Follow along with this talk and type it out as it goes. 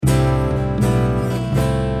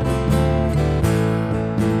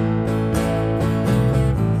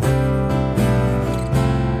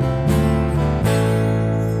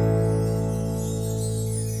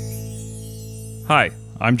Hi,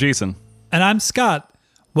 I'm Jason. And I'm Scott.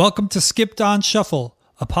 Welcome to Skipped on Shuffle,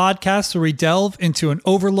 a podcast where we delve into an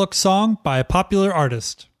overlooked song by a popular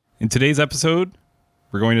artist. In today's episode,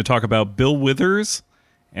 we're going to talk about Bill Withers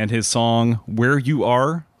and his song Where You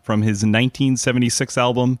Are from his 1976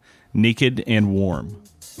 album Naked and Warm.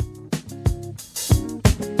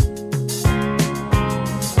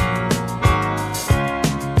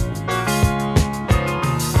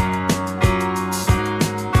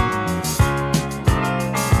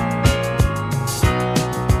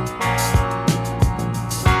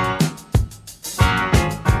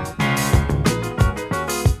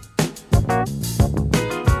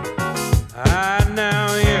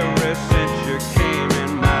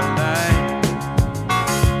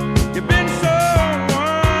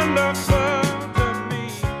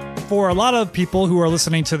 For a lot of people who are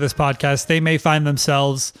listening to this podcast, they may find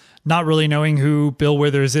themselves not really knowing who Bill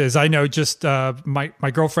Withers is. I know just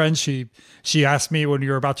my girlfriend, she asked me when we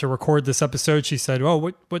were about to record this episode, she said,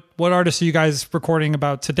 "Oh, what artist are you guys recording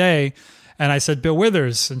about today?" And I said, "Bill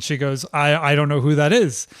Withers." And she goes, I don't know who that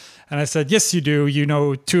is. And I said, "Yes, you do. You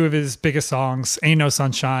know two of his biggest songs, Ain't No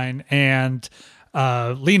Sunshine and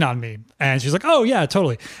Lean on Me." And she's like, "Oh, yeah,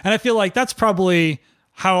 totally." And I feel like that's probably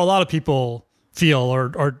how a lot of people feel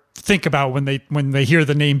or think about when they hear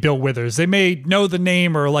the name Bill Withers. They may know the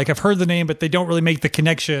name or like have heard the name, but they don't really make the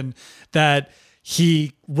connection that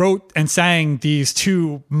he wrote and sang these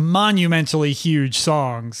two monumentally huge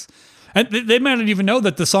songs. And they might not even know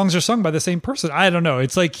that the songs are sung by the same person. I don't know.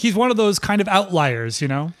 It's like he's one of those kind of outliers, you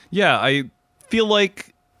know? Yeah, I feel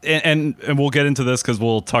like, and we'll get into this because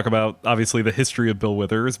we'll talk about, obviously, the history of Bill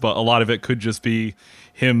Withers, but a lot of it could just be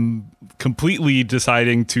him completely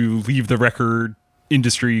deciding to leave the record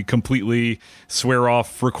industry completely, swear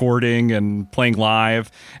off recording and playing live.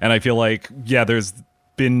 And I feel like, yeah, there's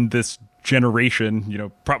been this generation, you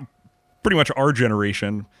know, pretty much our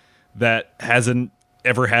generation, that hasn't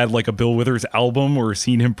ever had like a Bill Withers album or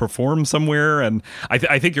seen him perform somewhere. And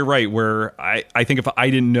I think you're right, where I think if I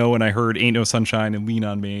didn't know and I heard Ain't No Sunshine and Lean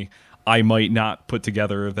on Me, I might not put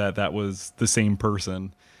together that was the same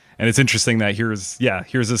person. And it's interesting that here's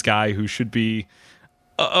this guy who should be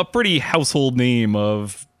a pretty household name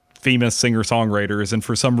of famous singer-songwriters, and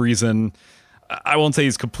for some reason, I won't say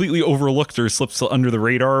he's completely overlooked or slips under the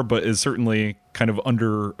radar, but is certainly kind of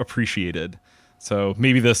underappreciated. So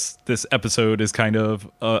maybe this episode is kind of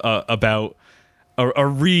about a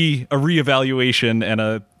reevaluation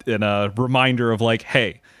and a reminder of like,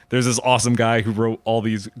 hey, there's this awesome guy who wrote all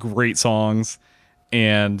these great songs,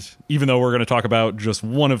 and even though we're going to talk about just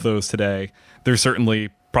one of those today, there's certainly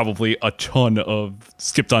probably a ton of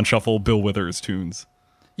skipped on shuffle Bill Withers tunes.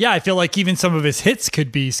 Yeah, I feel like even some of his hits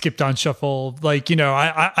could be skipped on shuffle. Like, you know,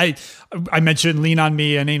 I mentioned Lean on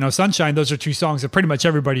Me and Ain't No Sunshine. Those are two songs that pretty much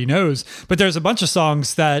everybody knows. But there's a bunch of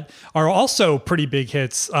songs that are also pretty big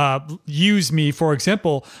hits. Use Me, for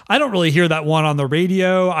example. I don't really hear that one on the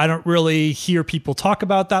radio. I don't really hear people talk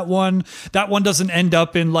about that one. That one doesn't end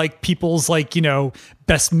up in like people's like, you know,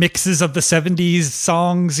 best mixes of the 70s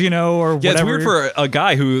songs, you know, or whatever. Yeah, it's weird for a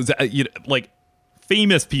guy who's like,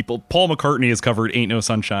 famous people. Paul McCartney has covered Ain't No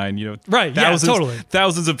Sunshine, you know. Right, totally.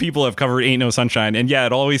 Thousands of people have covered Ain't No Sunshine. And yeah,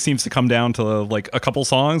 it always seems to come down to like a couple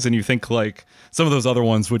songs, and you think like some of those other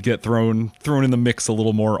ones would get thrown in the mix a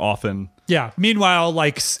little more often. Yeah. Meanwhile,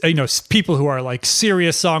 like, you know, people who are like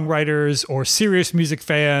serious songwriters or serious music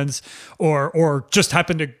fans or just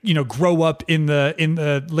happen to, you know, grow up in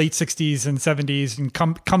the late 60s and 70s and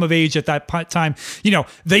come of age at that time, you know,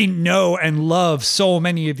 they know and love so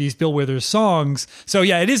many of these Bill Withers songs. So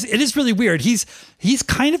yeah, it is really weird. He's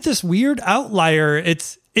kind of this weird outlier.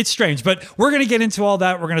 It's strange, but we're going to get into all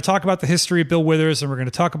that. We're going to talk about the history of Bill Withers, and we're going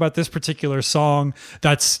to talk about this particular song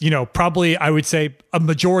that's, you know, probably, I would say, a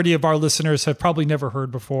majority of our listeners have probably never heard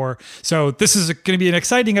before. So this is going to be an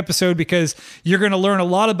exciting episode because you're going to learn a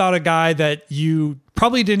lot about a guy that you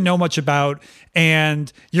probably didn't know much about,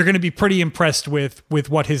 and you're going to be pretty impressed with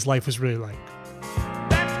what his life was really like.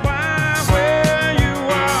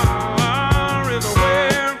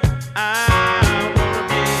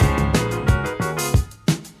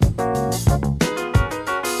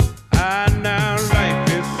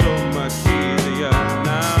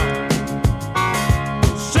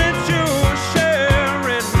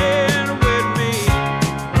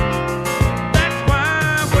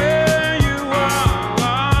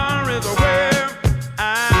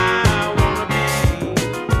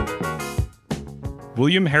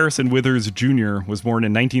 William Harrison Withers Jr. was born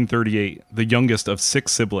in 1938, the youngest of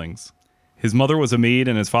 6 siblings. His mother was a maid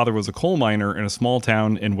and his father was a coal miner in a small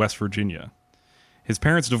town in West Virginia. His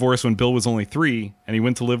parents divorced when Bill was only 3, and he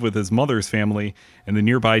went to live with his mother's family in the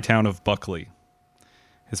nearby town of Buckley.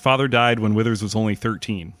 His father died when Withers was only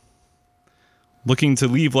 13. Looking to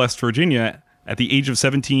leave West Virginia, at the age of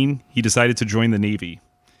 17, he decided to join the Navy.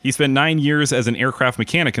 He spent 9 years as an aircraft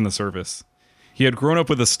mechanic in the service. He had grown up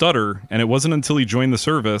with a stutter, and it wasn't until he joined the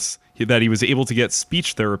service that he was able to get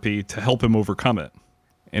speech therapy to help him overcome it.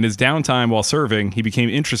 In his downtime while serving, he became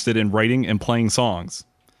interested in writing and playing songs.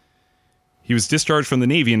 He was discharged from the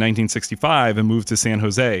Navy in 1965 and moved to San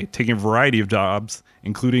Jose, taking a variety of jobs,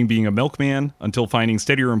 including being a milkman, until finding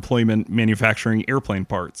steadier employment manufacturing airplane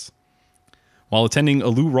parts. While attending a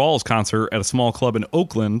Lou Rawls concert at a small club in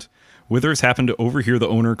Oakland, Withers happened to overhear the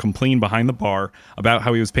owner complain behind the bar about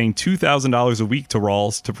how he was paying $2,000 a week to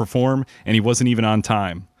Rawls to perform and he wasn't even on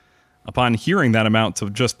time. Upon hearing that amount to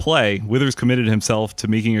just play, Withers committed himself to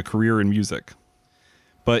making a career in music.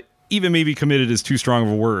 But even maybe committed is too strong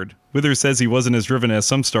of a word. Withers says he wasn't as driven as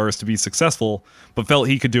some stars to be successful, but felt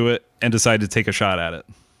he could do it and decided to take a shot at it.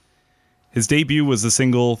 His debut was the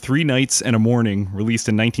single 3 Nights and a Morning, released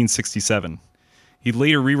in 1967. He'd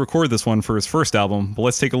later re-record this one for his first album, but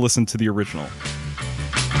let's take a listen to the original.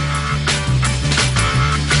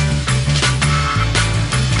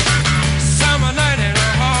 Summer night in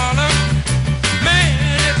Harlem, man,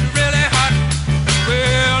 it's really hot.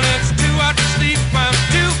 Well, it's too hot to sleep, I'm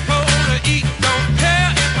too cold to eat. Don't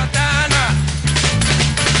care if I die now.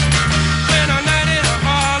 When a night in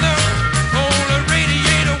Harlem, on the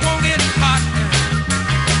radiator won't get hot.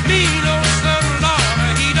 Mean old son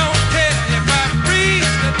Lord, he don't care if I freeze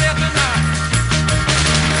to death or not.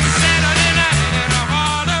 Saturday night in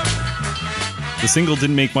Harlem. The single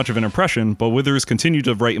didn't make much of an impression, but Withers continued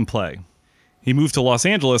to write and play. He moved to Los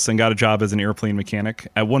Angeles and got a job as an airplane mechanic,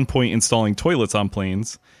 at one point installing toilets on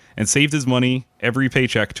planes, and saved his money every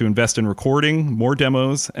paycheck to invest in recording more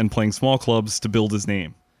demos and playing small clubs to build his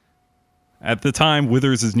name. At the time,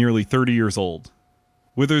 Withers is nearly 30 years old.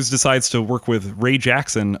 Withers decides to work with Ray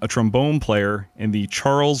Jackson, a trombone player in the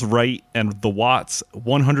Charles Wright and the Watts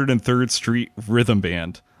 103rd Street Rhythm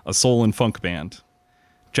Band, a soul and funk band.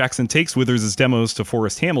 Jackson takes Withers' demos to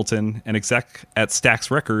Forrest Hamilton, an exec at Stax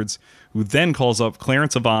Records, who then calls up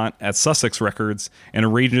Clarence Avant at Sussex Records and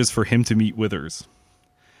arranges for him to meet Withers.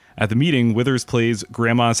 At the meeting, Withers plays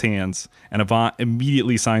Grandma's Hands, and Avant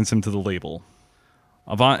immediately signs him to the label.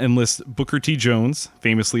 Avant enlists Booker T. Jones,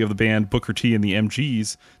 famously of the band Booker T. and the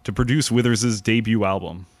MGs, to produce Withers' debut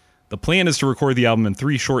album. The plan is to record the album in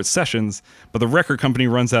 3 short sessions, but the record company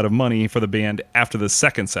runs out of money for the band after the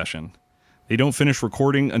second session. They don't finish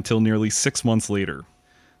recording until nearly 6 months later.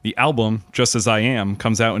 The album, Just As I Am,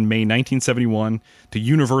 comes out in May 1971 to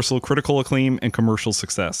universal critical acclaim and commercial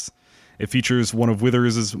success. It features one of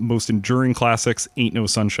Withers' most enduring classics, Ain't No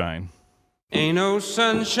Sunshine. Ain't no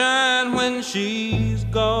sunshine when she's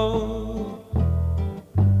gone.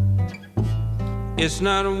 It's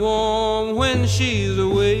not warm when she's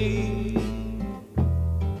away.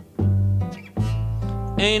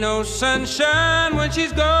 Ain't no sunshine when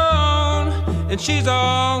she's gone, and she's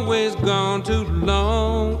always gone too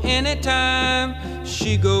long. Anytime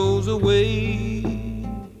she goes away,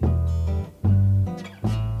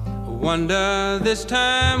 wonder this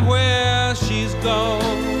time where she's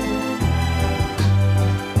gone.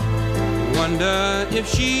 Wonder if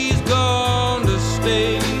she's gone to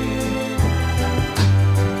stay.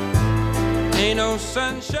 Ain't no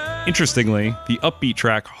sunshine. Interestingly, the upbeat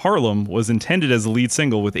track Harlem was intended as the lead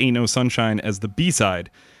single with Ain't No Sunshine as the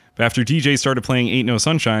B-side, but after DJ started playing Ain't No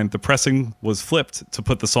Sunshine, the pressing was flipped to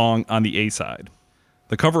put the song on the A-side.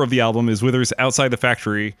 The cover of the album is Withers outside the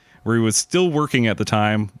factory, where he was still working at the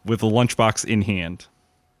time with a lunchbox in hand.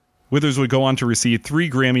 Withers would go on to receive 3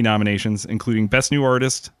 Grammy nominations, including Best New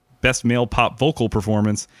Artist, Best Male Pop Vocal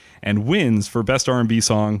Performance, and wins for Best R&B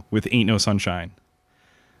Song with Ain't No Sunshine.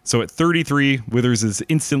 So at 33, Withers is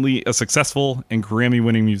instantly a successful and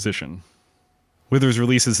Grammy-winning musician. Withers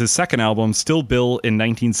releases his second album, Still Bill, in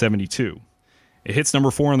 1972. It hits number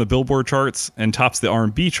 4 on the Billboard charts and tops the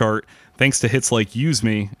R&B chart thanks to hits like Use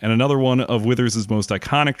Me and another one of Withers' most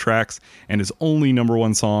iconic tracks and his only number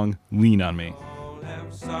 1 song, Lean on Me.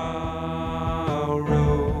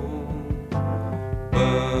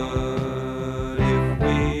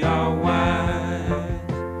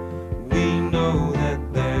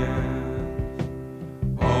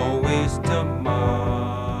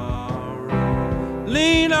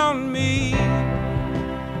 Lean on me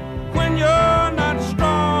when you're not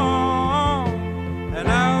strong, and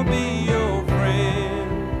I'll be your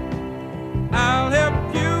friend. I'll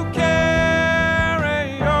help you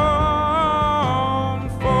carry on,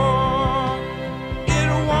 for it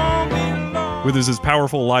won't be long. Withers'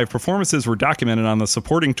 powerful live performances were documented on the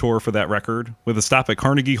supporting tour for that record, with a stop at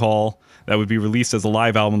Carnegie Hall that would be released as a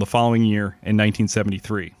live album the following year in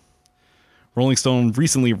 1973. Rolling Stone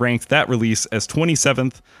recently ranked that release as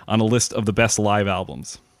 27th on a list of the best live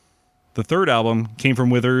albums. The third album came from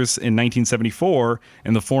Withers in 1974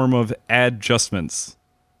 in the form of Adjustments.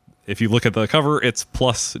 If you look at the cover, it's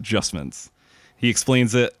plus adjustments. He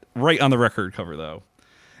explains it right on the record cover, though.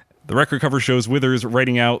 The record cover shows Withers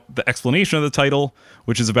writing out the explanation of the title,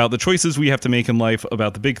 which is about the choices we have to make in life,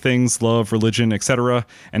 about the big things, love, religion, etc.,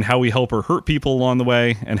 and how we help or hurt people along the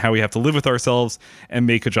way, and how we have to live with ourselves and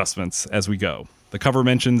make adjustments as we go. The cover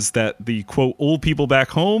mentions that the, quote, old people back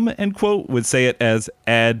home, end quote, would say it as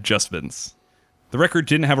adjustments. The record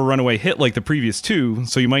didn't have a runaway hit like the previous two,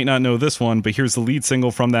 so you might not know this one, but here's the lead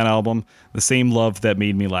single from that album, The Same Love That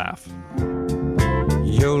Made Me Laugh.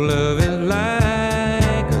 Your love is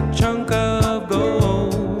like a chunk of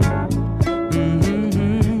gold.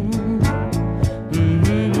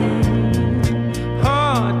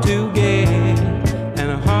 Hard to get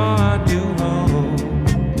and hard to hold.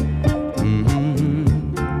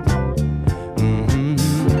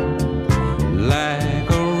 Like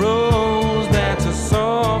a rose that's a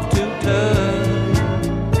soft to touch.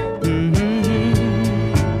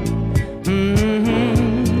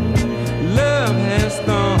 Love has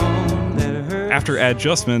thorns that hurt. After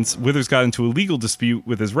Adjustments, Withers got into a legal dispute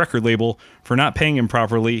with his record label for not paying him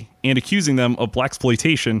properly and accusing them of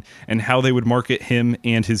blaxploitation and how they would market him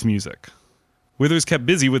and his music. Withers kept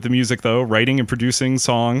busy with the music, though, writing and producing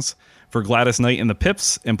songs for Gladys Knight and the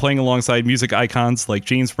Pips and playing alongside music icons like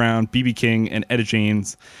James Brown, B.B. King, and Etta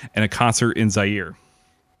James, and a concert in Zaire.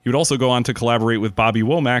 He would also go on to collaborate with Bobby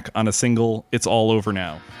Womack on a single, It's All Over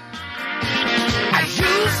Now. I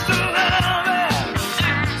used to love her.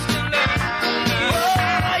 Oh,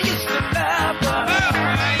 I used to love her.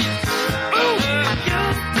 Ooh, I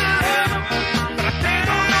used to love her. But I can't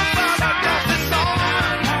go no further 'cause it's all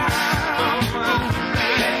now. Oh,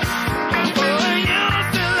 I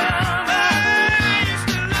used to love her.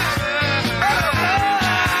 Oh, I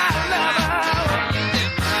love her.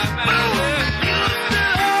 Ooh, I used to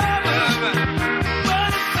love her.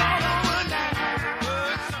 But it's all over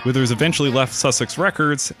now. Withers eventually left Sussex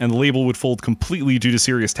Records, and the label would fold completely due to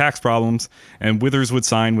serious tax problems, and Withers would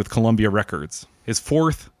sign with Columbia Records. His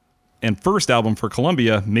fourth and first album for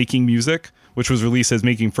Columbia, Making Music, which was released as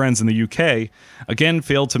Making Friends in the UK, again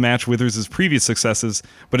failed to match Withers' previous successes,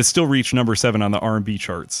 but it still reached number 7 on the R&B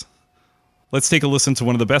charts. Let's take a listen to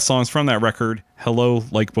one of the best songs from that record, Hello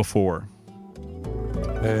Like Before.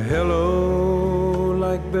 A hello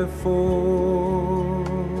like before.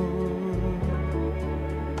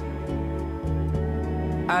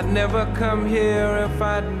 I'd never come here if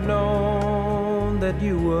I'd known that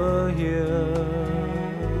you were here.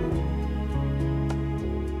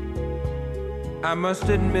 I must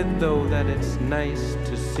admit though that it's nice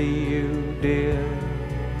to see you, dear.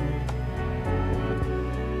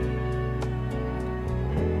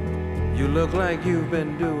 You look like you've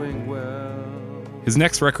been doing well. His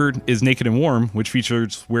next record is Naked and Warm, which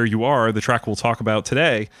features Where You Are, the track we'll talk about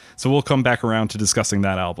today, so we'll come back around to discussing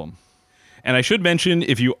that album. And I should mention,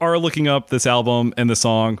 if you are looking up this album and the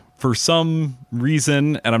song, for some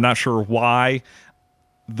reason, and I'm not sure why,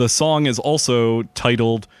 the song is also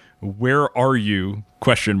titled Where Are You? ?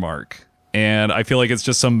 And I feel like it's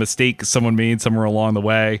just some mistake someone made somewhere along the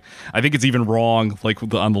way. I think it's even wrong, like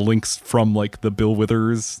on the links from like the Bill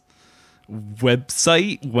Withers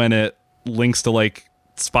website when it links to like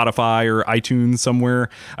Spotify or iTunes somewhere.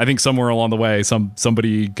 I think somewhere along the way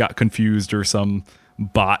somebody got confused or some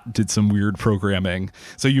bot did some weird programming.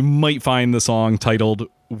 So you might find the song titled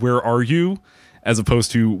Where Are You? As opposed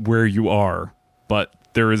to Where You Are. But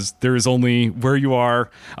there is only Where You Are.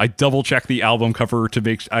 I double checked the album cover to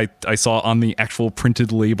make I saw on the actual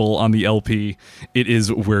printed label on the LP, it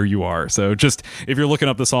is Where You Are. So just if you're looking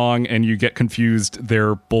up the song and you get confused,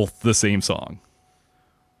 they're both the same song.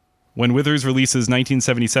 When Withers releases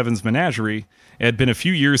 1977's Menagerie, it had been a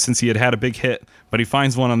few years since he had had a big hit, but he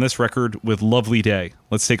finds one on this record with Lovely Day.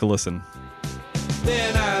 Let's take a listen.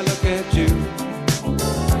 Then I look at you,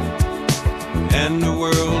 and the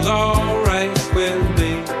world's all right with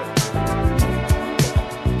me.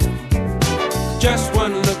 Just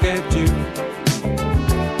one look at you,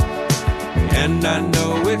 and I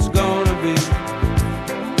know it's gonna be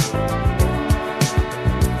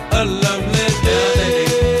a lovely day.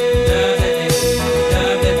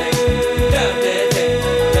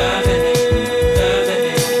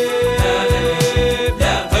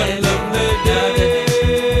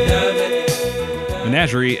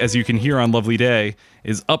 imagery, as you can hear on Lovely Day,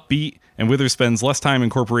 is upbeat, and Withers spends less time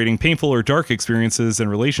incorporating painful or dark experiences and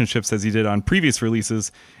relationships as he did on previous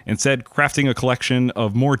releases, instead crafting a collection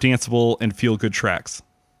of more danceable and feel-good tracks.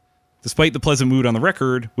 Despite the pleasant mood on the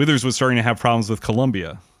record, Withers was starting to have problems with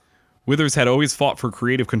Columbia. Withers had always fought for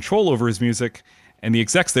creative control over his music, and the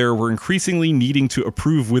execs there were increasingly needing to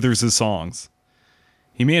approve Withers' songs.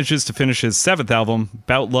 He manages to finish his 7th album,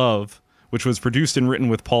 Bout Love, which was produced and written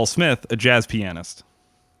with Paul Smith, a jazz pianist.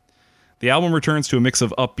 The album returns to a mix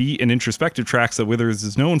of upbeat and introspective tracks that Withers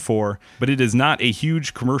is known for, but it is not a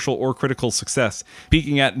huge commercial or critical success,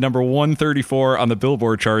 peaking at number 134 on the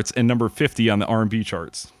Billboard charts and number 50 on the R&B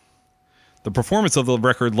charts. The performance of the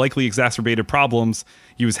record likely exacerbated problems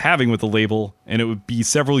he was having with the label, and it would be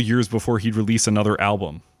several years before he'd release another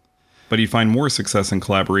album. But he'd find more success in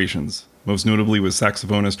collaborations, most notably with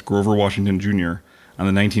saxophonist Grover Washington Jr. on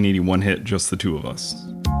the 1981 hit Just the Two of Us.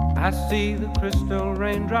 I see the crystal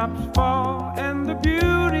raindrops fall, and the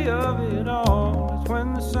beauty of it all is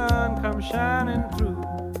when the sun comes shining through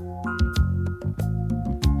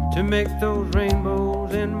to make those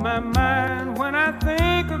rainbows in my mind. When I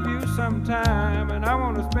think of you sometime, and I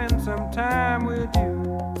want to spend some time with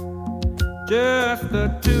you, just the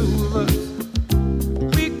two of us.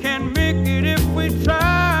 We can make it if we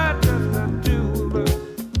try, just the two of us.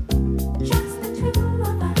 Just the two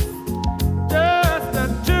of us. Just the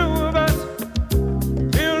two of us.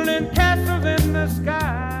 Building castles in the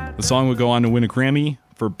sky. The song would go on to win a Grammy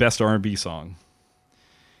for Best R&B Song.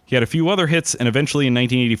 He had a few other hits, and eventually in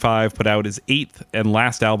 1985 put out his 8th and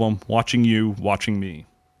last album, Watching You, Watching Me.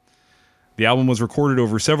 The album was recorded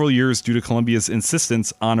over several years due to Columbia's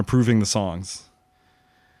insistence on approving the songs.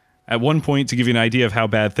 At one point, to give you an idea of how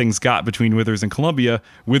bad things got between Withers and Columbia,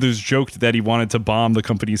 Withers joked that he wanted to bomb the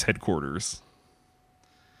company's headquarters.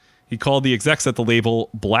 He called the execs at the label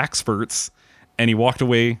black spurts, and he walked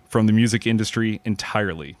away from the music industry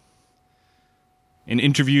entirely. In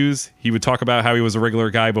interviews, he would talk about how he was a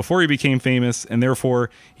regular guy before he became famous, and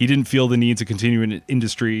therefore he didn't feel the need to continue in an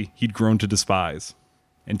industry he'd grown to despise.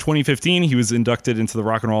 In 2015, he was inducted into the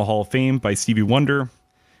Rock and Roll Hall of Fame by Stevie Wonder.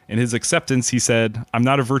 In his acceptance, he said, "I'm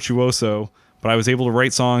not a virtuoso, but I was able to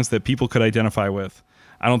write songs that people could identify with.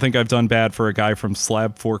 I don't think I've done bad for a guy from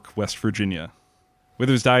Slab Fork, West Virginia."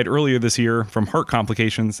 Withers died earlier this year from heart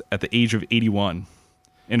complications at the age of 81.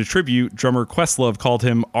 In a tribute, drummer Questlove called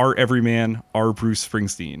him our everyman, our Bruce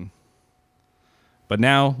Springsteen. But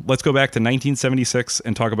now, let's go back to 1976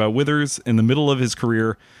 and talk about Withers in the middle of his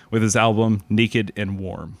career with his album Naked and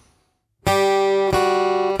Warm.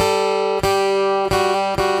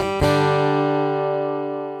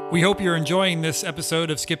 We hope you're enjoying this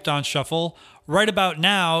episode of Skipped on Shuffle. Right about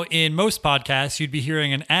now, in most podcasts, you'd be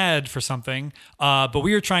hearing an ad for something, but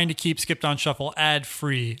we are trying to keep Skipped on Shuffle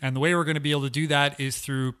ad-free, and the way we're going to be able to do that is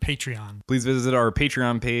through Patreon. Please visit our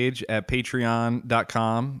Patreon page at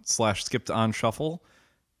patreon.com/skippedonshuffle.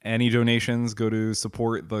 Any donations go to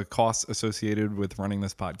support the costs associated with running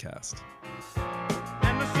this podcast.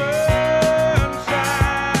 And the sun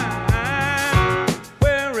shines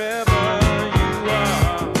wherever you are.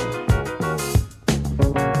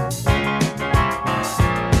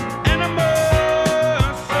 And I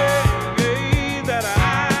must say that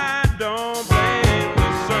I don't blame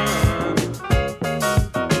the sun.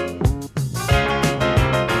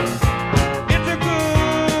 It's a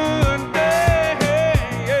good day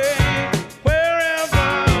wherever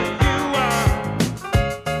you are.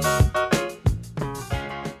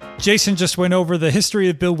 Jason just went over the history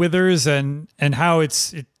of Bill Withers and how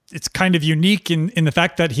it's kind of unique in the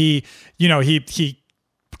fact that he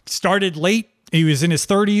started late. He was in his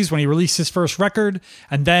 30s when he released his first record,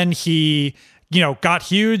 and then he got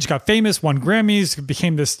huge, got famous, won Grammys,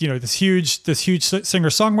 became this huge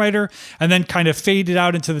singer-songwriter, and then kind of faded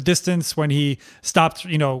out into the distance when he stopped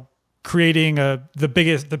creating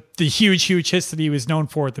the huge hits that he was known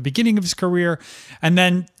for at the beginning of his career, and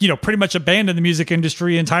then pretty much abandoned the music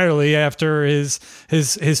industry entirely after his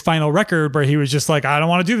final record, where he was just like, I don't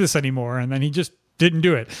want to do this anymore, and then he just didn't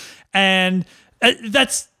do it. And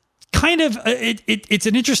that's kind of it's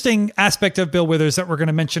an interesting aspect of Bill Withers that we're going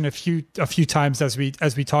to mention a few times as we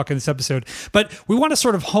talk in this episode. But we want to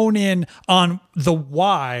sort of hone in on the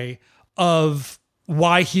why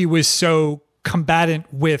he was so combatant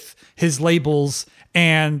with his labels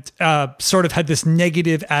and sort of had this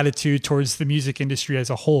negative attitude towards the music industry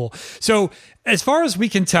as a whole. So as far as we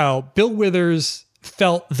can tell, Bill Withers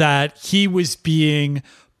felt that he was being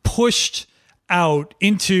pushed out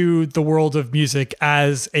into the world of music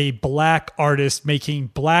as a black artist making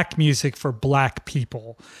black music for black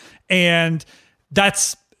people. And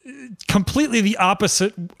that's completely the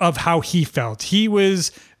opposite of how he felt. He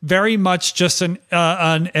was very much just an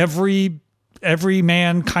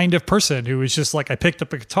everyman kind of person who was just like, I picked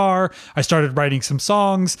up a guitar, I started writing some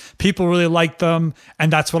songs, people really liked them,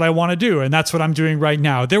 and that's what I want to do, and that's what I'm doing right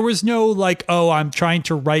now. There was no like, oh, I'm trying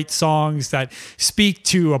to write songs that speak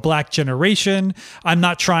to a black generation. I'm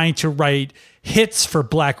not trying to write hits for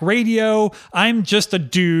black radio. I'm just a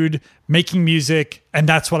dude making music, and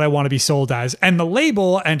that's what I want to be sold as. And the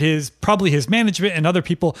label and his management and other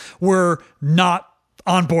people were not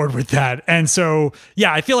on board with that. And so,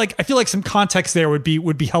 yeah, I feel like some context there would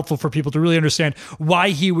be helpful for people to really understand why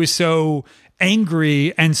he was so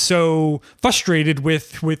angry and so frustrated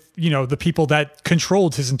with the people that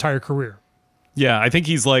controlled his entire career. Yeah, I think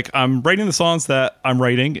he's like, I'm writing the songs that I'm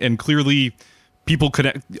writing, and clearly people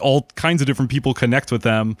connect, all kinds of different people connect with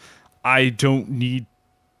them. I don't need you.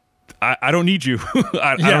 I don't need you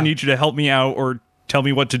to help me out or tell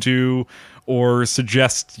me what to do or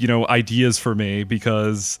suggest, ideas for me,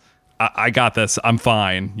 because I got this. I'm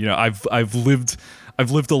fine. I've lived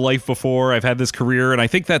a life before. I've had this career. And I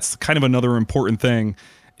think that's kind of another important thing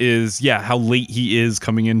is, how late he is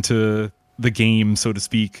coming into the game, so to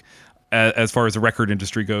speak, as far as the record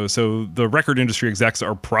industry goes. So the record industry execs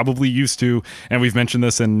are probably used to, and we've mentioned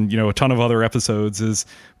this in, a ton of other episodes, is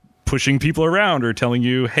pushing people around or telling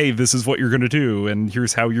you, hey, this is what you're going to do, and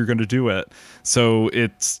here's how you're going to do it. So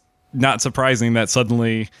it's not surprising that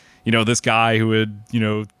suddenly, this guy who had,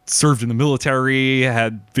 served in the military,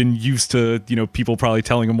 had been used to, people probably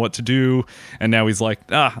telling him what to do, and now he's like,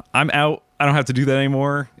 I'm out. I don't have to do that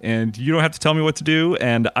anymore, and you don't have to tell me what to do,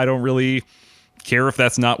 and I don't really care if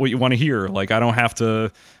that's not what you want to hear. Like, I don't have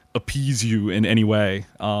to appease you in any way.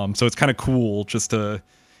 So it's kind of cool just to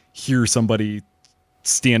hear somebody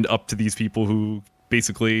stand up to these people who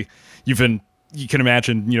basically you can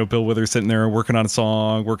imagine, Bill Withers sitting there working on a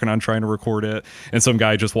song, working on trying to record it, and some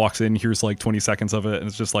guy just walks in, hears like 20 seconds of it, and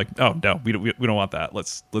it's just like, oh no, we don't want that.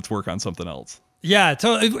 Let's work on something else. Yeah.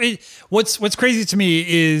 So what's crazy to me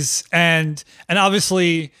is, and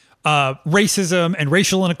obviously, racism and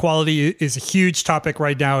racial inequality is a huge topic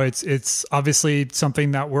right now. It's obviously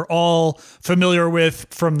something that we're all familiar with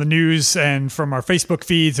from the news and from our Facebook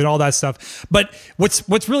feeds and all that stuff. But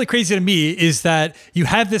what's really crazy to me is that you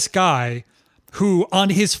have this guy who on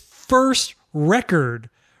his first record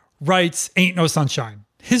writes Ain't No Sunshine.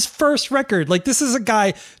 His first record. Like, this is a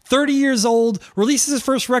guy 30 years old, releases his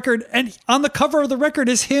first record, and on the cover of the record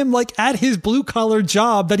is him like at his blue collar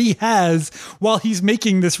job that he has while he's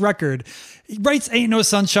making this record. He writes Ain't No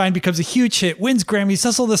Sunshine, becomes a huge hit, wins Grammys,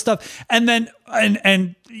 does all this stuff. And then,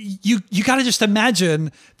 and you got to just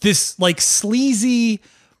imagine this like sleazy,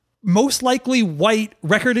 most likely white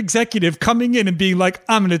record executive coming in and being like,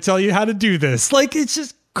 I'm going to tell you how to do this. Like, it's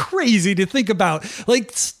just crazy to think about.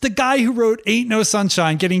 Like, the guy who wrote Ain't No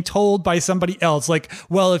Sunshine getting told by somebody else, like,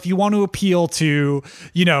 well, if you want to appeal to,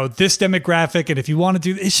 this demographic, and if you want to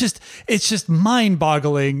do, it's just mind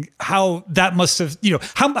boggling how that must have,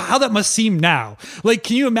 how that must seem now. Like,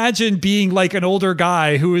 can you imagine being like an older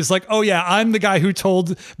guy who is like, oh yeah, I'm the guy who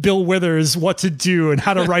told Bill Withers what to do and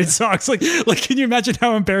how to write songs. Like, can you imagine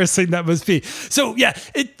how embarrassing that must be? So yeah,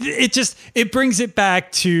 it brings it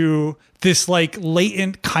back to this like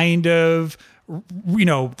latent kind of,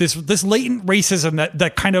 this latent racism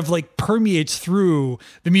that kind of like permeates through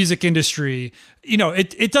the music industry.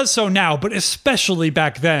 It does so now, but especially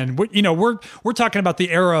back then. We're talking about the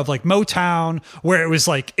era of like Motown, where it was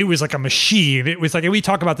like a machine. It was like, and we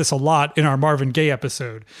talk about this a lot in our Marvin Gaye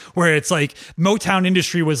episode, where it's like Motown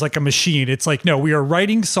industry was like a machine. It's like, no, we are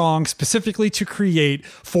writing songs specifically to create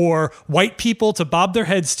for white people to bob their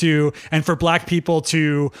heads to, and for black people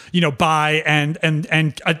to, buy and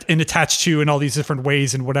attach to in all these different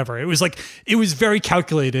ways and whatever. It was very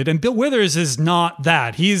calculated. And Bill Withers is not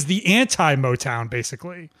that. He is the anti-Motown,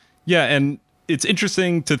 basically. Yeah, and it's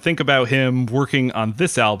interesting to think about him working on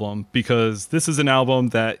this album, because this is an album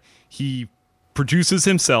that he produces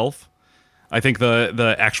himself. I think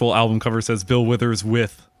the actual album cover says Bill Withers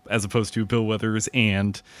with, as opposed to Bill Withers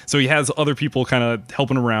and. So he has other people kind of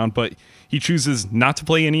helping around, but he chooses not to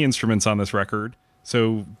play any instruments on this record.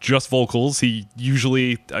 So just vocals. He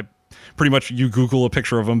usually, pretty much, you Google a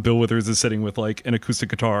picture of him, Bill Withers is sitting with like an acoustic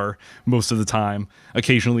guitar most of the time.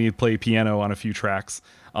 Occasionally he'd play piano on a few tracks.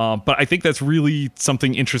 But I think that's really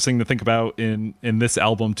something interesting to think about in this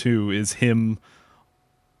album too, is him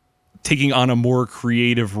taking on a more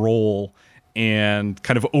creative role and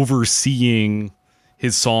kind of overseeing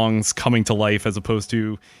his songs coming to life, as opposed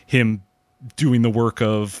to him doing the work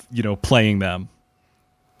of, playing them.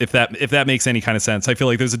 If that makes any kind of sense. I feel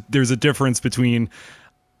like there's a difference between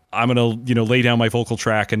I'm going to, lay down my vocal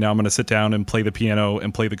track and now I'm going to sit down and play the piano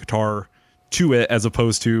and play the guitar to it, as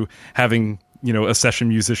opposed to having, a session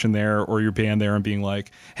musician there or your band there and being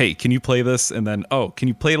like, hey, can you play this? And then, oh, can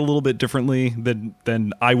you play it a little bit differently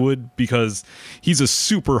than I would? Because he's a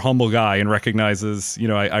super humble guy and recognizes,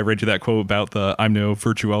 I read you that quote about the I'm no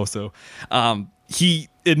virtuoso. He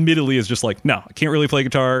admittedly is just like, no, I can't really play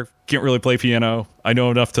guitar, can't really play piano. I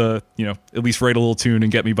know enough to, at least write a little tune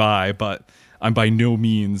and get me by, but I'm by no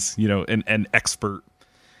means, an expert.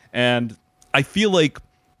 And I feel like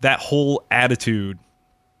that whole attitude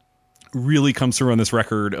really comes through on this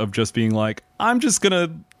record of just being like, I'm just going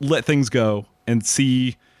to let things go and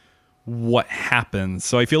see what happens.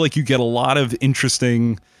 So I feel like you get a lot of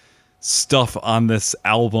interesting stuff on this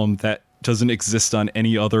album that doesn't exist on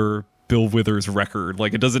any other Bill Withers record.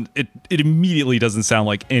 Like it immediately doesn't sound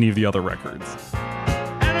like any of the other records.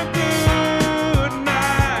 And a good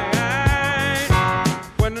night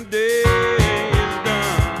when the day is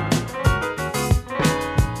done.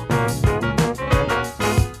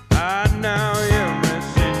 I know ever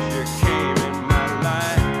since you came in my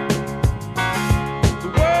life, the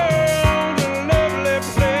world's a lovely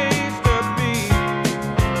place to be.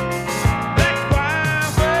 That's why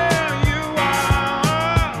where you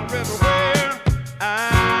are is where I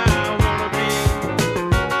wanna be.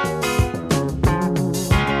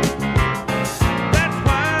 That's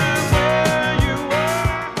why where you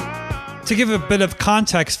are. To give a bit of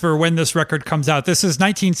context for when this record comes out, this is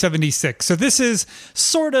 1976. So this is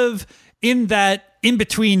sort of in that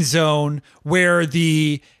in-between zone where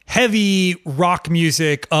the heavy rock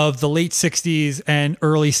music of the late 60s and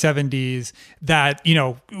early 70s that,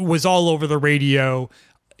 was all over the radio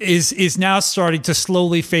is now starting to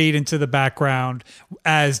slowly fade into the background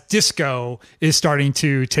as disco is starting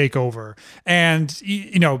to take over. And,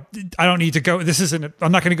 I don't need to go,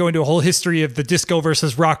 I'm not going to go into a whole history of the disco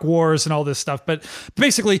versus rock wars and all this stuff. But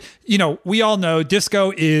basically, we all know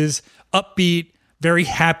disco is upbeat, very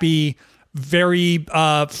happy, very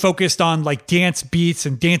focused on like dance beats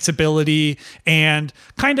and danceability and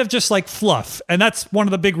kind of just like fluff. And that's one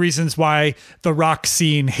of the big reasons why the rock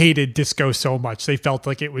scene hated disco so much. They felt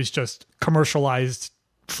like it was just commercialized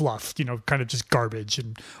fluff, kind of just garbage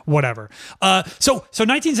and whatever. So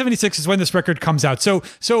 1976 is when this record comes out. So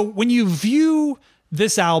when you view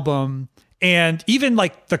this album and even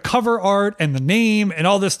like the cover art and the name and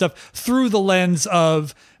all this stuff through the lens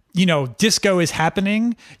of, disco is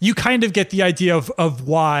happening, you kind of get the idea of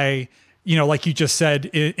why, like you just said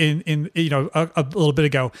in a little bit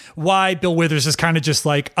ago, why Bill Withers is kind of just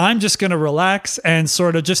like, I'm just going to relax and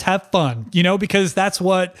sort of just have fun, because that's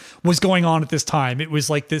what was going on at this time. It was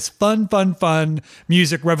like this fun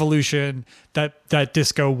music revolution that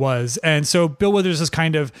disco was. And so Bill Withers is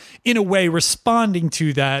kind of, in a way, responding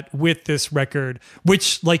to that with this record,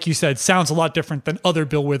 which, like you said, sounds a lot different than other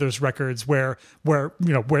Bill Withers records where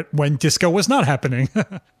when disco was not happening.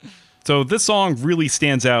 So this song really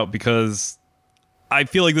stands out because I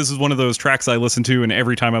feel like this is one of those tracks I listen to, and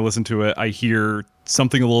every time I listen to it, I hear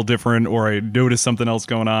something a little different or I notice something else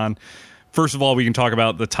going on. First of all, we can talk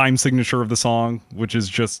about the time signature of the song, which is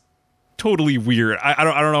just totally weird. I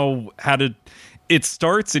don't know how to. It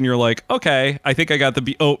starts and you're like, okay, I think I got the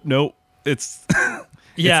beat. Oh no, it's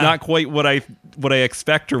it's not quite what I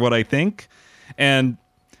expect or what I think. And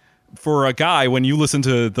for a guy, when you listen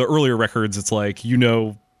to the earlier records, it's like,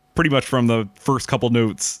 pretty much from the first couple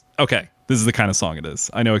notes, okay, this is the kind of song it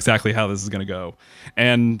is. I know exactly how this is going to go.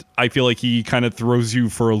 And I feel like he kind of throws you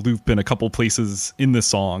for a loop in a couple places in this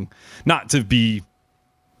song, not to be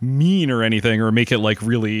mean or anything or make it like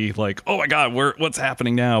really like, oh my God, what's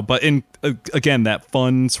happening now? But in, again, that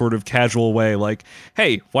fun sort of casual way, like,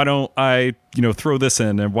 hey, why don't I, throw this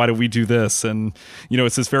in and why don't we do this? And,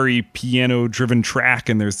 it's this very piano driven track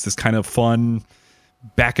and there's this kind of fun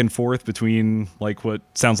back and forth between like what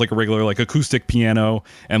sounds like a regular like acoustic piano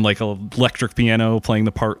and like an electric piano playing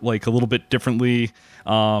the part like a little bit differently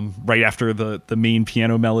right after the main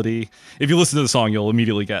piano melody. If you listen to the song, you'll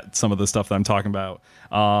immediately get some of the stuff that I'm talking about.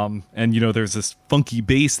 And there's this funky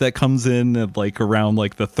bass that comes in at like around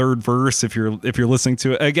like the third verse if you're listening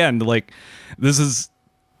to it. Again, like this is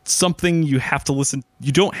something you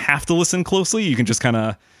don't have to listen closely. You can just kind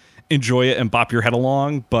of enjoy it and bop your head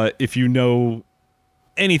along. But if you know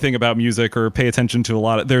anything about music or pay attention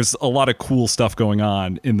to there's a lot of cool stuff going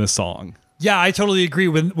on in this song. Yeah, I totally agree.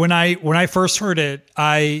 When I first heard it,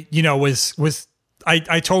 I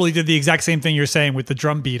totally did the exact same thing you're saying with the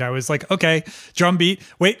drum beat. I was like, okay, drum beat.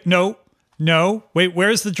 Wait, no, no, wait,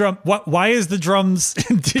 where's the drum? What? Why is the drums?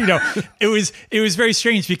 It was very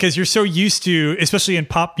strange because you're so used to, especially in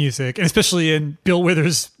pop music, and especially in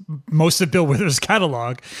most of Bill Withers'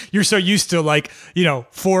 catalog, you're so used to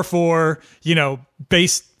 4/4,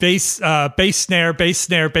 bass snare,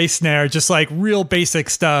 bass snare, just like real basic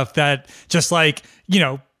stuff that just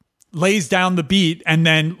lays down the beat and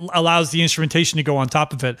then allows the instrumentation to go on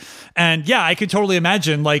top of it. And yeah, I could totally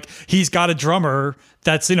imagine he's got a drummer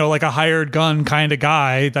that's, like a hired gun kind of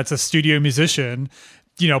guy that's a studio musician,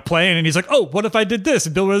 playing, and he's like, oh, what if I did this?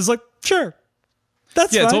 And Bill was like, sure.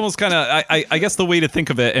 That's fine. It's almost kind of, I guess the way to think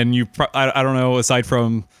of it, and I don't know, aside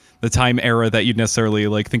from the time era that you'd necessarily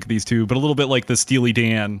think of these two, but a little bit like the Steely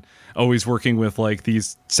Dan always working with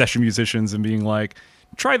these session musicians and being like,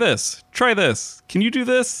 try this, can you do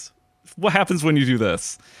this? What happens when you do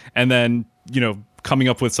this? And then, coming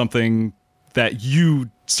up with something that you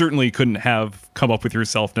certainly couldn't have come up with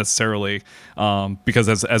yourself necessarily,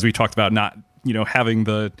 because as we talked about, not, having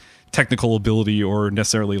the technical ability or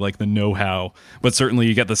necessarily the know-how, but certainly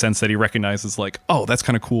you get the sense that he recognizes oh, that's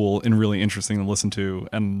kind of cool and really interesting to listen to,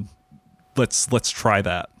 and let's try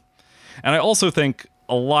that. And I also think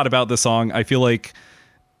a lot about this song. I feel like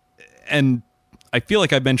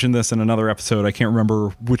I mentioned this in another episode. I can't remember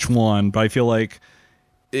which one, but I feel like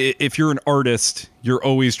if you're an artist, you're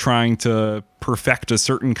always trying to perfect a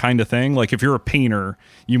certain kind of thing. Like if you're a painter,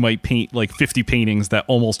 you might paint 50 paintings that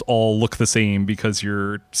almost all look the same because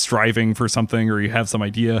you're striving for something or you have some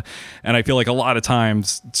idea. And I feel like a lot of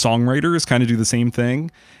times songwriters kind of do the same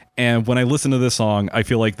thing. And when I listen to this song, I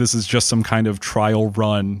feel like this is just some kind of trial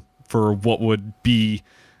run for what would be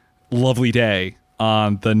Lovely Day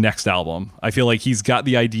on the next album. I feel like he's got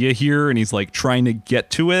the idea here and he's trying to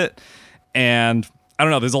get to it. And I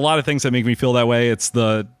don't know, there's a lot of things that make me feel that way. It's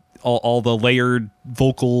all the layered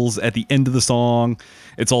vocals at the end of the song.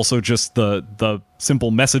 It's also just the simple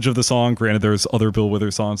message of the song. Granted, there's other Bill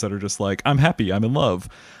Withers songs that are just I'm happy, I'm in love.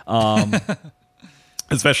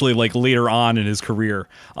 Especially later on in his career.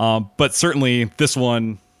 But certainly this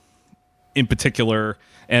one in particular,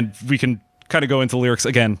 and we can kind of go into lyrics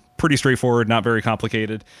again, pretty straightforward, not very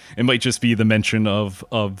complicated. It might just be the mention of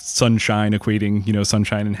sunshine equating,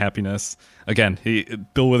 sunshine and happiness. Again,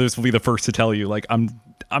 Bill Withers will be the first to tell you, I'm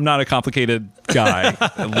not a complicated guy,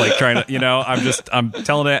 trying to, I'm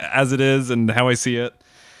telling it as it is and how I see it.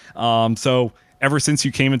 So ever since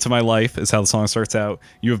you came into my life is how the song starts out.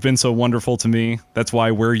 You have been so wonderful to me. That's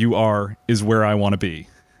why where you are is where I want to be.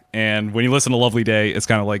 And when you listen to Lovely Day, it's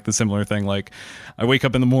kind of the similar thing. I wake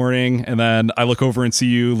up in the morning and then I look over and see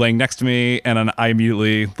you laying next to me and then I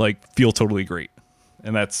immediately feel totally great.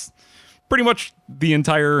 And that's pretty much the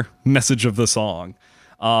entire message of the song.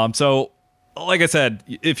 So like I said,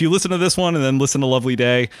 if you listen to this one and then listen to Lovely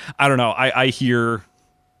Day, I don't know. I hear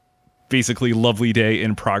basically Lovely Day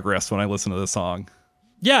in progress when I listen to this song.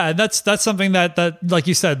 Yeah, that's something that like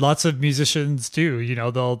you said, lots of musicians do.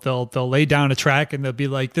 They'll lay down a track and they'll be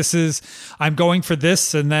like, I'm going for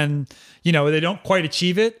this, and then they don't quite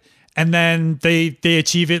achieve it, and then they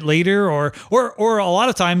achieve it later, or a lot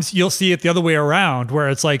of times you'll see it the other way around, where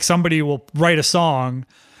it's somebody will write a song,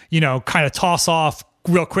 kind of toss off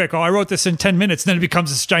real quick. Oh, I wrote this in 10 minutes. And then it becomes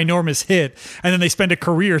this ginormous hit. And then they spend a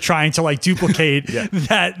career trying to duplicate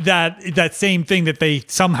that same thing that they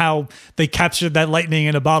captured that lightning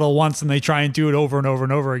in a bottle once and they try and do it over and over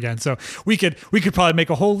and over again. So we could probably make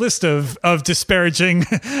a whole list of disparaging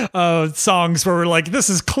songs where we're like, this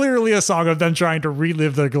is clearly a song of them trying to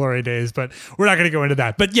relive their glory days, but we're not going to go into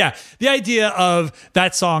that. But yeah, the idea of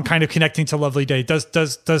that song kind of connecting to Lovely Day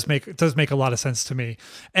does make a lot of sense to me.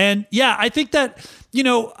 And yeah, I think that,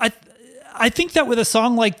 I think that with a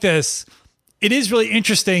song like this, it is really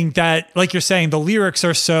interesting that, like you're saying, the lyrics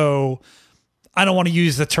are so, I don't want to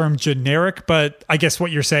use the term generic, but I guess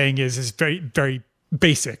what you're saying is very, very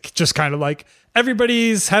basic. Just kind of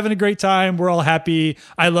everybody's having a great time. We're all happy.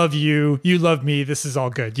 I love you. You love me. This is all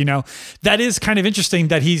good. That is kind of interesting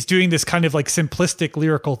that he's doing this kind of simplistic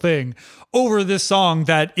lyrical thing over this song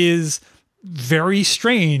that is very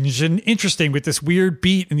strange and interesting with this weird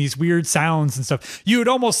beat and these weird sounds and stuff. You would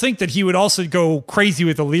almost think that he would also go crazy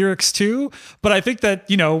with the lyrics too. But I think that,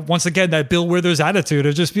 once again, that Bill Withers attitude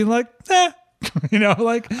of just being I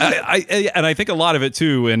think a lot of it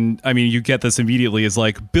too. And I mean, you get this immediately is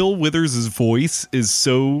Bill Withers' voice is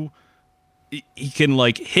so, he can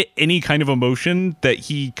hit any kind of emotion that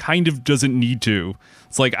he kind of doesn't need to.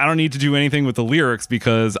 It's I don't need to do anything with the lyrics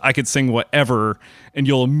because I could sing whatever and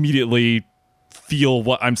you'll immediately feel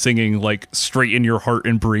what I'm singing like straight in your heart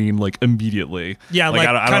and brain like immediately. Yeah, like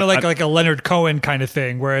kind of like a Leonard Cohen kind of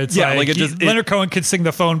thing, where it's Leonard Cohen could sing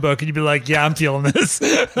the phone book, and you'd be like, "Yeah, I'm feeling this."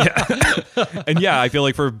 And yeah, I feel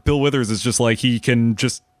like for Bill Withers, it's just like he can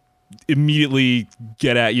just immediately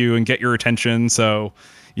get at you and get your attention. So,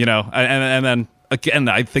 and then again,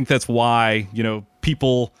 I think that's why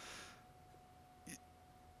people.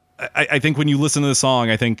 I think when you listen to the song,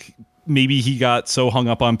 I think maybe he got so hung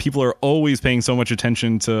up on people are always paying so much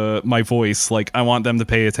attention to my voice. Like, I want them to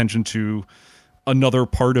pay attention to another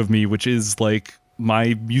part of me, which is like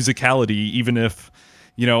my musicality, even if,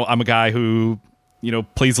 I'm a guy who,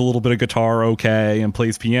 plays a little bit of guitar okay and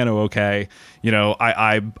plays piano okay.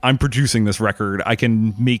 I'm producing this record. I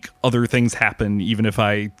can make other things happen even if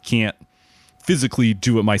I can't physically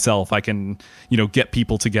do it myself. I can, get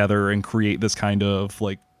people together and create this kind of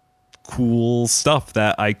like cool stuff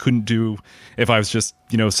that I couldn't do if I was just,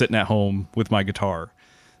 sitting at home with my guitar.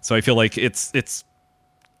 So I feel like it's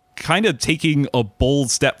kind of taking a bold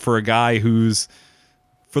step for a guy who's,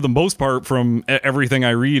 for the most part, from everything I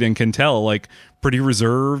read and can tell, like pretty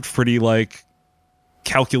reserved, pretty like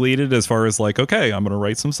calculated as far as like, okay, I'm going to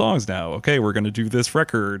write some songs now. Okay, we're going to do this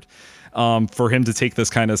record. For him to take this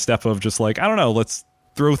kind of step of just like, I don't know, let's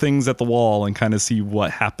throw things at the wall and kind of see what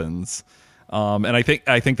happens. And I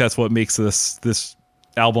think that's what makes this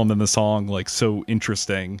album and the song like so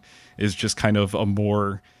interesting, is just kind of a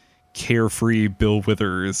more carefree Bill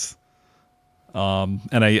Withers.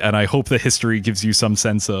 And I hope the history gives you some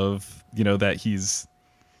sense of, that he's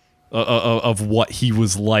of what he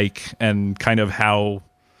was like and kind of how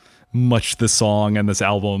much this song and this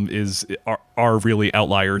album are really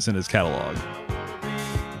outliers in his catalog.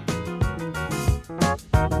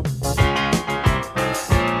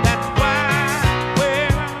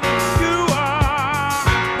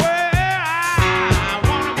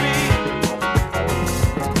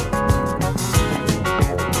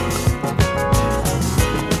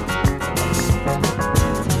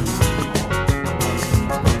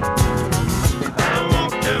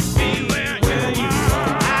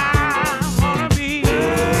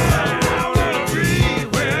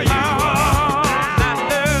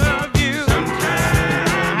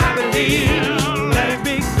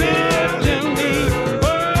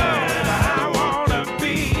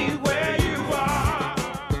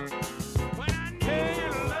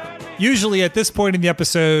 Usually at this point in the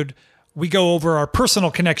episode, we go over our personal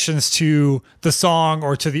connections to the song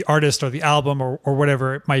or to the artist or the album or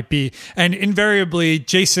whatever it might be. And invariably,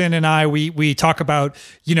 Jason and I, we talk about,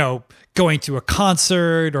 going to a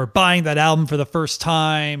concert or buying that album for the first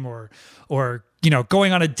time or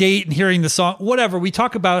going on a date and hearing the song, whatever. We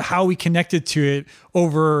talk about how we connected to it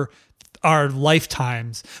over our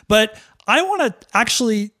lifetimes. But I want to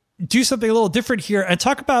actually do something a little different here and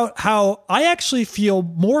talk about how I actually feel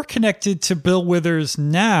more connected to Bill Withers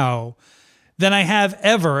now than I have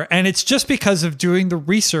ever. And it's just because of doing the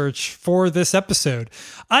research for this episode.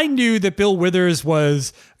 I knew that Bill Withers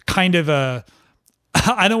was kind of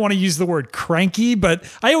I don't want to use the word cranky, but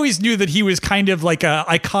I always knew that he was kind of like a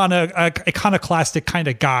iconoclastic kind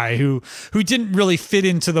of guy who didn't really fit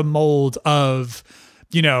into the mold of,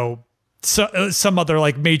 some other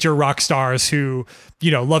like major rock stars who,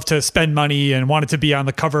 love to spend money and wanted to be on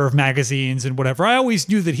the cover of magazines and whatever. I always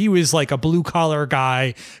knew that he was like a blue collar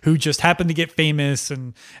guy who just happened to get famous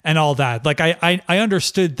and all that. Like I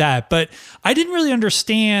understood that, but I didn't really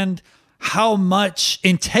understand how much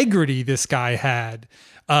integrity this guy had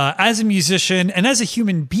as a musician and as a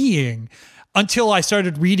human being, until I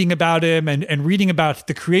started reading about him and reading about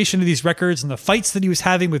the creation of these records and the fights that he was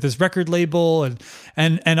having with his record label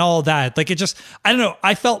and all that. Like, it just, I don't know,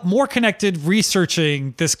 I felt more connected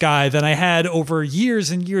researching this guy than I had over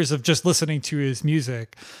years and years of just listening to his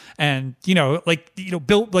music. And,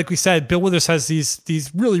 Bill, like we said, Bill Withers has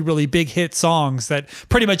these really, really big hit songs that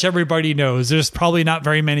pretty much everybody knows. There's probably not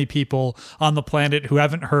very many people on the planet who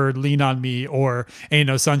haven't heard Lean on Me or Ain't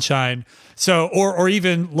No Sunshine. So, or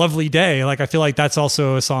even Lovely Day. Like, I feel like that's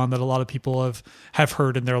also a song that a lot of people have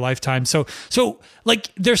heard in their lifetime. So like,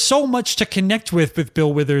 there's so much to connect with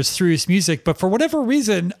Bill Withers through his music, but for whatever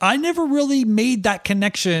reason, I never really made that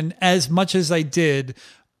connection as much as I did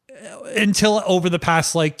until over the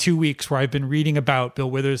past like 2 weeks, where I've been reading about Bill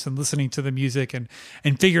Withers and listening to the music and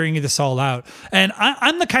figuring this all out. And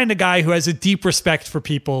I'm the kind of guy who has a deep respect for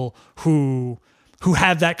people who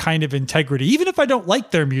have that kind of integrity, even if I don't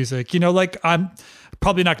like their music. Like, I'm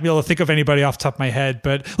probably not gonna be able to think of anybody off the top of my head,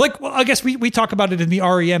 but like, well, I guess we talk about it in the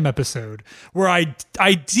REM episode, where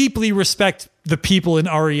I deeply respect the people in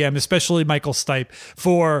REM, especially Michael Stipe,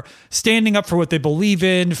 for standing up for what they believe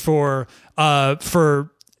in, for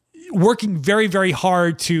working very, very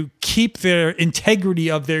hard to keep their integrity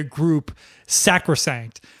of their group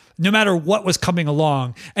sacrosanct, no matter what was coming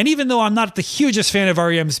along. And even though I'm not the hugest fan of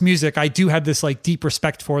REM's music, I do have this like deep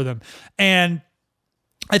respect for them. And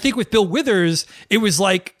I think with Bill Withers, it was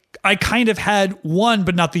like I kind of had one,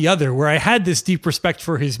 but not the other, where I had this deep respect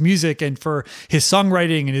for his music and for his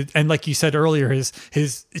songwriting. And like you said earlier,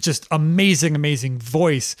 his just amazing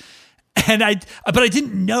voice. But I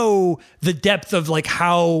didn't know the depth of like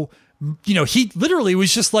how, he literally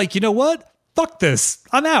was just like, you know what? Fuck this.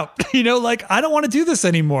 I'm out. Like, I don't want to do this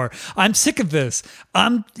anymore. I'm sick of this.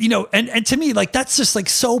 And to me, like, that's just like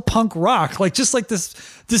so punk rock, like just like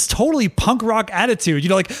this totally punk rock attitude,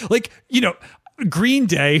 Green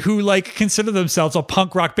Day, who like consider themselves a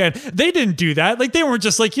punk rock band, they didn't do that. Like, they weren't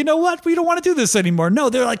just like, you know what, we don't want to do this anymore. No,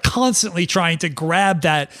 they're like constantly trying to grab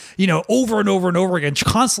that, over and over and over again,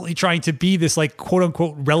 constantly trying to be this like quote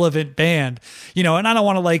unquote relevant band, and I don't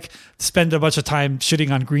want to like spend a bunch of time shitting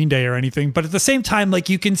on Green Day or anything, but at the same time, like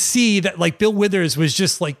you can see that like Bill Withers was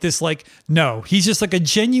just like this, like, no, he's just like a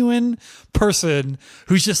genuine person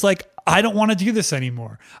who's just like, I don't want to do this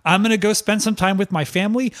anymore. I'm going to go spend some time with my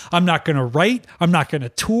family. I'm not going to write. I'm not going to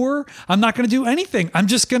tour. I'm not going to do anything. I'm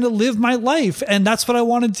just going to live my life. And that's what I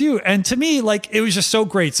want to do. And to me, like, it was just so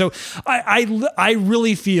great. So I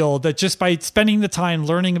really feel that just by spending the time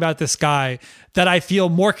learning about this guy, that I feel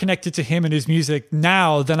more connected to him and his music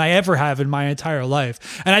now than I ever have in my entire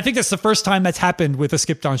life. And I think that's the first time that's happened with a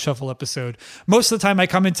Skipped on Shuffle episode. Most of the time I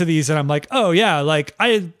come into these and I'm like, oh yeah, like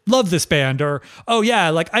I love this band, or oh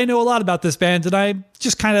yeah, like I know a lot about this band and I'm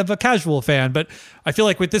just kind of a casual fan. But I feel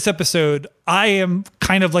like with this episode, I am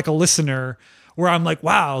kind of like a listener where I'm like,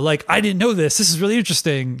 wow, like I didn't know this. This is really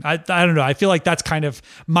interesting. I don't know. I feel like that's kind of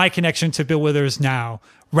my connection to Bill Withers now,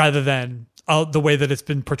 rather than the way that it's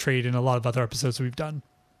been portrayed in a lot of other episodes we've done.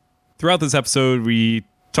 Throughout this episode, we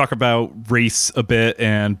talk about race a bit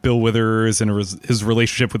and Bill Withers and his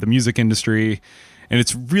relationship with the music industry. And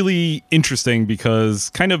it's really interesting because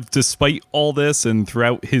kind of despite all this and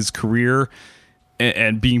throughout his career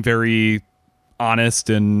and being very honest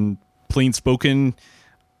and plain spoken,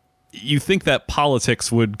 you think that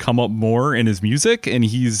politics would come up more in his music. And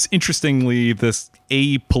he's interestingly this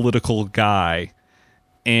apolitical guy.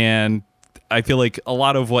 And I feel like a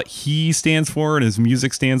lot of what he stands for and his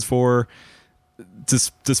music stands for,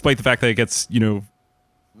 despite the fact that it gets,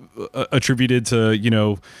 attributed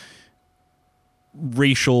to,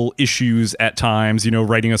 racial issues at times,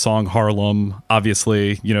 writing a song Harlem,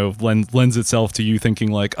 obviously, lends itself to you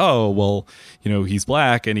thinking like, oh, well, he's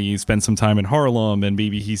black and he spent some time in Harlem and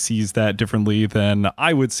maybe he sees that differently than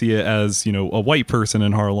I would see it as, a white person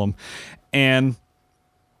in Harlem. And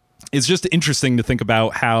it's just interesting to think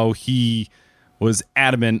about how he was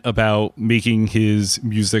adamant about making his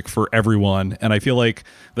music for everyone. And I feel like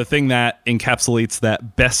the thing that encapsulates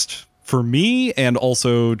that best for me, and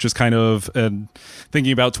also just kind of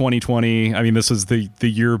thinking about 2020, I mean, this was the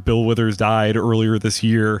year Bill Withers died earlier this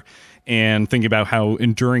year, and thinking about how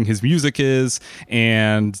enduring his music is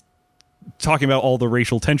and talking about all the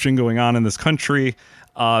racial tension going on in this country.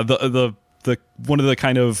 The one of the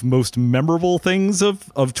kind of most memorable things of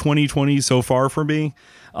 2020 so far for me,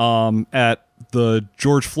 at the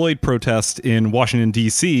George Floyd protest in Washington,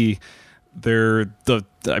 D.C.,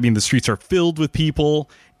 the streets are filled with people,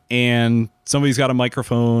 and somebody's got a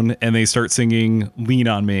microphone and they start singing Lean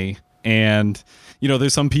on Me. And,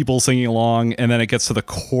 there's some people singing along, and then it gets to the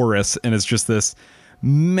chorus and it's just this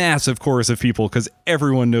massive chorus of people because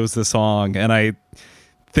everyone knows the song. And I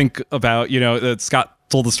think about, that Scott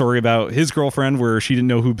told the story about his girlfriend where she didn't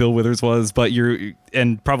know who Bill Withers was, but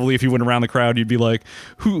and probably if you went around the crowd, you'd be like,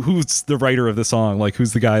 who's the writer of the song? Like,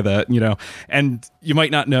 who's the guy that, and you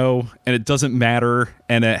might not know, and it doesn't matter.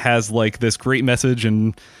 And it has like this great message.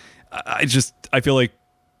 And I feel like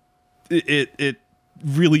it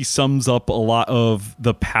really sums up a lot of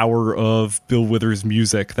the power of Bill Withers'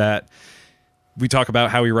 music, that we talk about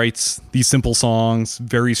how he writes these simple songs,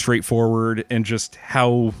 very straightforward, and just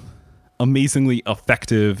how amazingly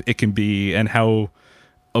effective it can be and how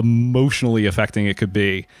emotionally affecting it could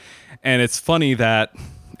be. And it's funny that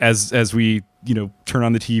as we, turn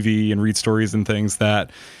on the TV and read stories and things,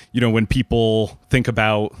 that, when people think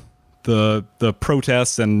about the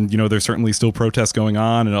protests, and, there's certainly still protests going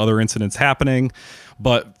on and other incidents happening.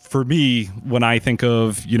 But for me, when I think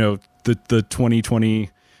of, the 2020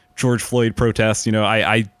 George Floyd protests,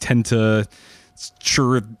 I tend to,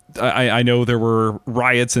 sure, I know there were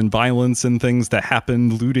riots and violence and things that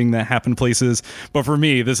happened, looting that happened places. But for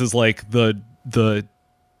me, this is like the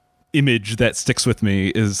image that sticks with me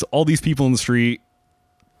is all these people in the street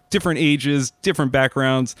different ages, different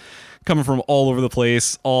backgrounds, coming from all over the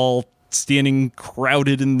place, all standing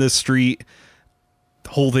crowded in the street,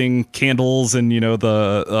 holding candles and,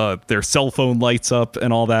 their cell phone lights up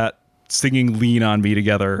and all that, singing Lean on Me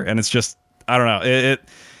together. And it's just, I don't know,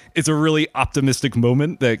 it's a really optimistic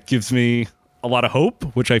moment that gives me a lot of hope,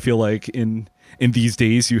 which I feel like in these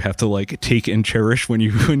days you have to like take and cherish when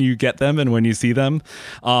you get them and when you see them.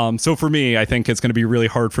 So for me, I think it's going to be really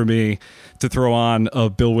hard for me to throw on a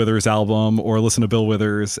Bill Withers album or listen to Bill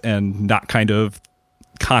Withers and not kind of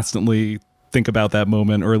constantly think about that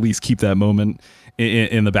moment, or at least keep that moment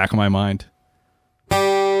in the back of my mind.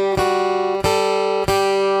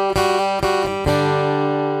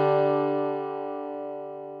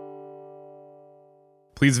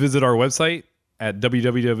 Please visit our website at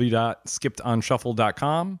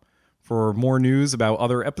www.skippedonshuffle.com for more news about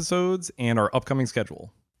other episodes and our upcoming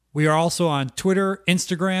schedule. We are also on Twitter,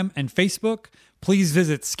 Instagram, and Facebook. Please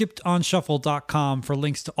visit skippedonshuffle.com for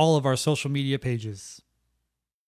links to all of our social media pages.